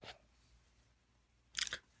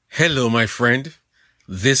Hello, my friend.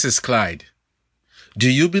 This is Clyde. Do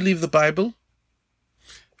you believe the Bible?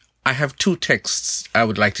 I have two texts I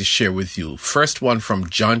would like to share with you. First one from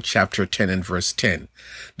John chapter 10 and verse 10.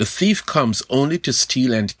 The thief comes only to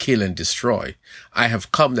steal and kill and destroy. I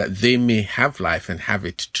have come that they may have life and have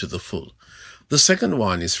it to the full. The second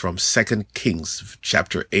one is from 2 Kings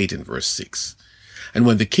chapter 8 and verse 6. And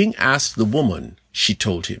when the king asked the woman, she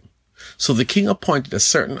told him. So the king appointed a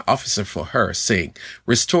certain officer for her, saying,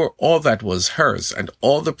 Restore all that was hers and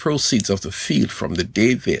all the proceeds of the field from the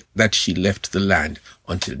day that she left the land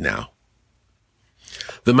until now.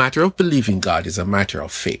 The matter of believing God is a matter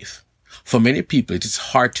of faith. For many people, it is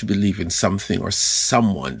hard to believe in something or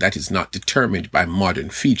someone that is not determined by modern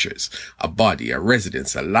features, a body, a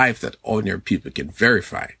residence, a life that ordinary people can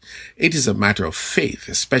verify. It is a matter of faith,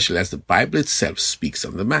 especially as the Bible itself speaks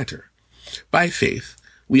on the matter. By faith,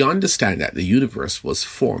 we understand that the universe was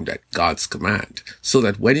formed at God's command, so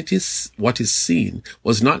that what is seen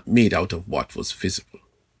was not made out of what was visible.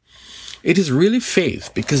 It is really faith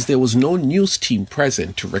because there was no news team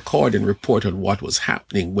present to record and report on what was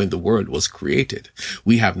happening when the world was created.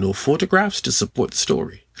 We have no photographs to support the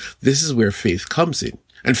story. This is where faith comes in,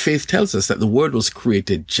 and faith tells us that the world was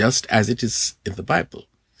created just as it is in the Bible.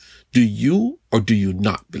 Do you or do you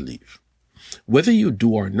not believe? Whether you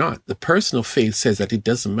do or not, the person of faith says that it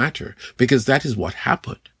doesn't matter because that is what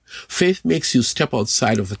happened. Faith makes you step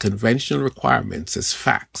outside of the conventional requirements as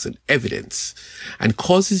facts and evidence and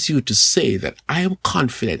causes you to say that I am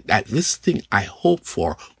confident that this thing I hope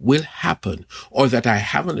for will happen, or that I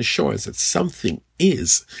have an assurance that something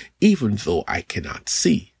is, even though I cannot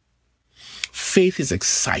see. Faith is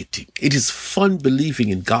exciting. It is fun believing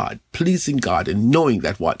in God, pleasing God, and knowing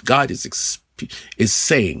that what God is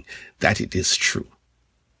saying that it is true.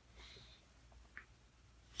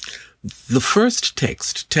 The first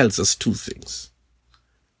text tells us two things.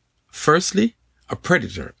 Firstly, a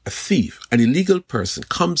predator, a thief, an illegal person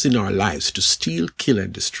comes in our lives to steal, kill,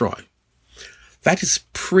 and destroy. That is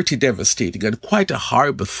pretty devastating and quite a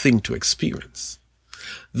horrible thing to experience.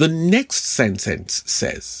 The next sentence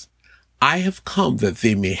says, I have come that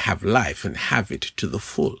they may have life and have it to the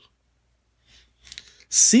full.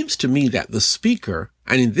 Seems to me that the speaker,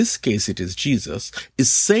 and in this case it is Jesus,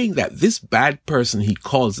 is saying that this bad person he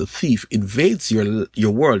calls a thief invades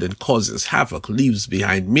your world and causes havoc, leaves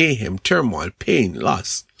behind mayhem, turmoil, pain,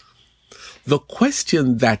 loss. The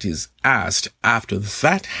question that is asked after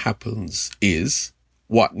that happens is,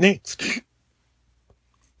 what next?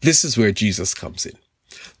 This is where Jesus comes in.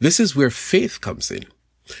 This is where faith comes in.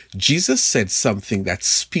 Jesus said something that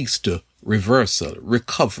speaks to reversal,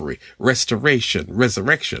 recovery, restoration,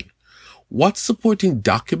 resurrection. What supporting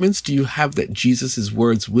documents do you have that Jesus'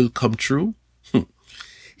 words will come true?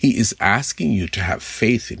 He is asking you to have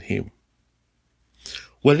faith in him.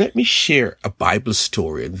 Well, let me share a Bible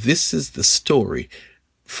story, and this is the story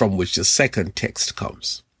from which the second text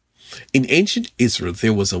comes. In ancient Israel,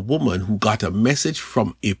 there was a woman who got a message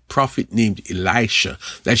from a prophet named Elisha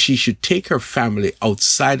that she should take her family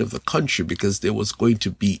outside of the country because there was going to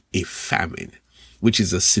be a famine, which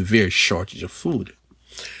is a severe shortage of food.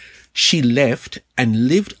 She left and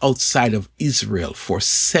lived outside of Israel for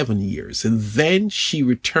 7 years, and then she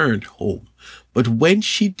returned home. But when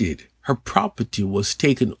she did, her property was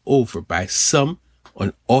taken over by some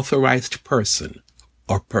unauthorized person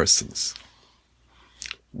or persons.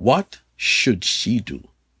 What should she do?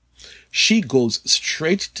 She goes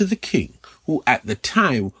straight to the king, who at the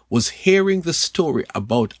time was hearing the story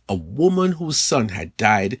about a woman whose son had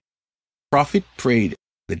died. The prophet prayed,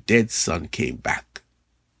 the dead son came back.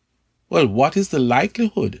 Well, what is the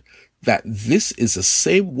likelihood that this is the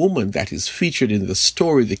same woman that is featured in the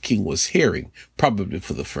story the king was hearing, probably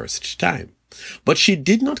for the first time? But she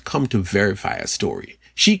did not come to verify a story.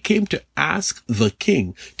 She came to ask the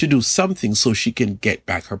king to do something so she can get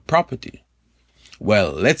back her property.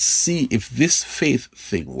 Well, let's see if this faith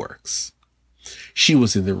thing works. She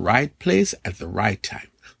was in the right place at the right time.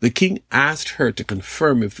 The king asked her to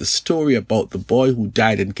confirm if the story about the boy who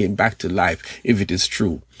died and came back to life, if it is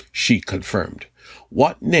true. She confirmed.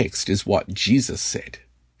 What next is what Jesus said.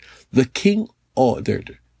 The king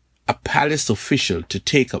ordered a palace official to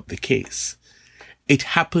take up the case. It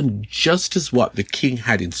happened just as what the king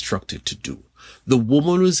had instructed to do. The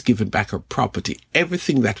woman was given back her property,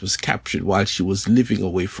 everything that was captured while she was living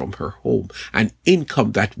away from her home, and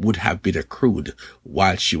income that would have been accrued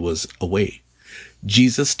while she was away.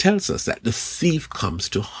 Jesus tells us that the thief comes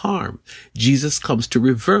to harm. Jesus comes to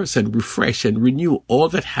reverse and refresh and renew all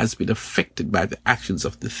that has been affected by the actions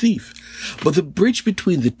of the thief. But the bridge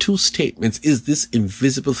between the two statements is this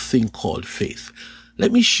invisible thing called faith.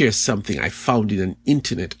 Let me share something I found in an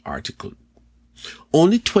internet article.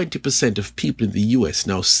 Only 20% of people in the US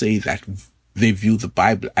now say that they view the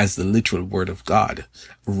Bible as the literal word of God,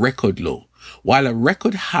 record low, while a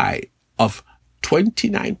record high of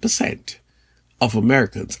 29% of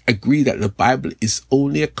Americans agree that the Bible is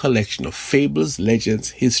only a collection of fables, legends,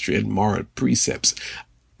 history, and moral precepts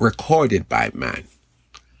recorded by man.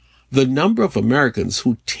 The number of Americans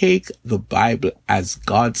who take the Bible as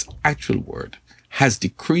God's actual word has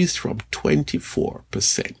decreased from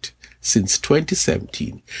 24% since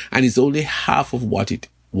 2017 and is only half of what it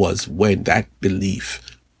was when that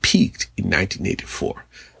belief peaked in 1984,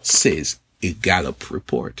 says a Gallup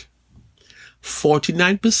report.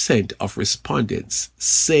 49% of respondents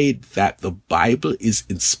said that the Bible is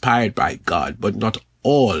inspired by God, but not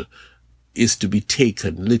all is to be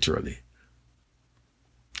taken literally.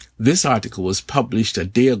 This article was published a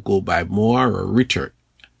day ago by Moira Ritter,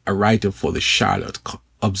 a writer for the Charlotte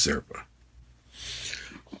Observer.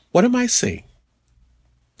 What am I saying?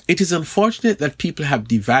 It is unfortunate that people have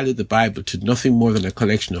devalued the Bible to nothing more than a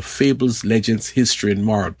collection of fables, legends, history, and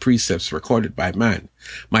moral precepts recorded by man.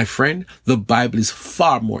 My friend, the Bible is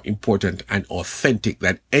far more important and authentic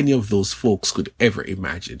than any of those folks could ever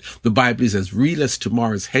imagine. The Bible is as real as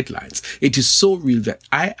tomorrow's headlines. It is so real that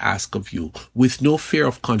I ask of you, with no fear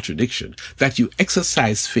of contradiction, that you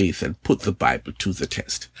exercise faith and put the Bible to the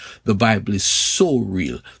test. The Bible is so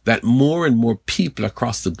real that more and more people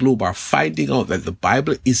across the globe are finding out that the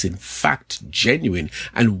Bible is in fact genuine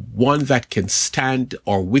and one that can stand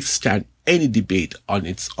or withstand any debate on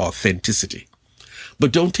its authenticity.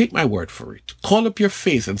 But don't take my word for it. Call up your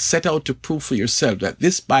faith and set out to prove for yourself that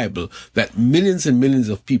this Bible that millions and millions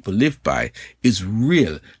of people live by is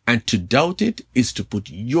real, and to doubt it is to put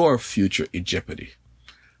your future in jeopardy.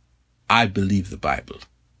 I believe the Bible,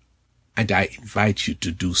 and I invite you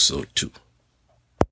to do so too.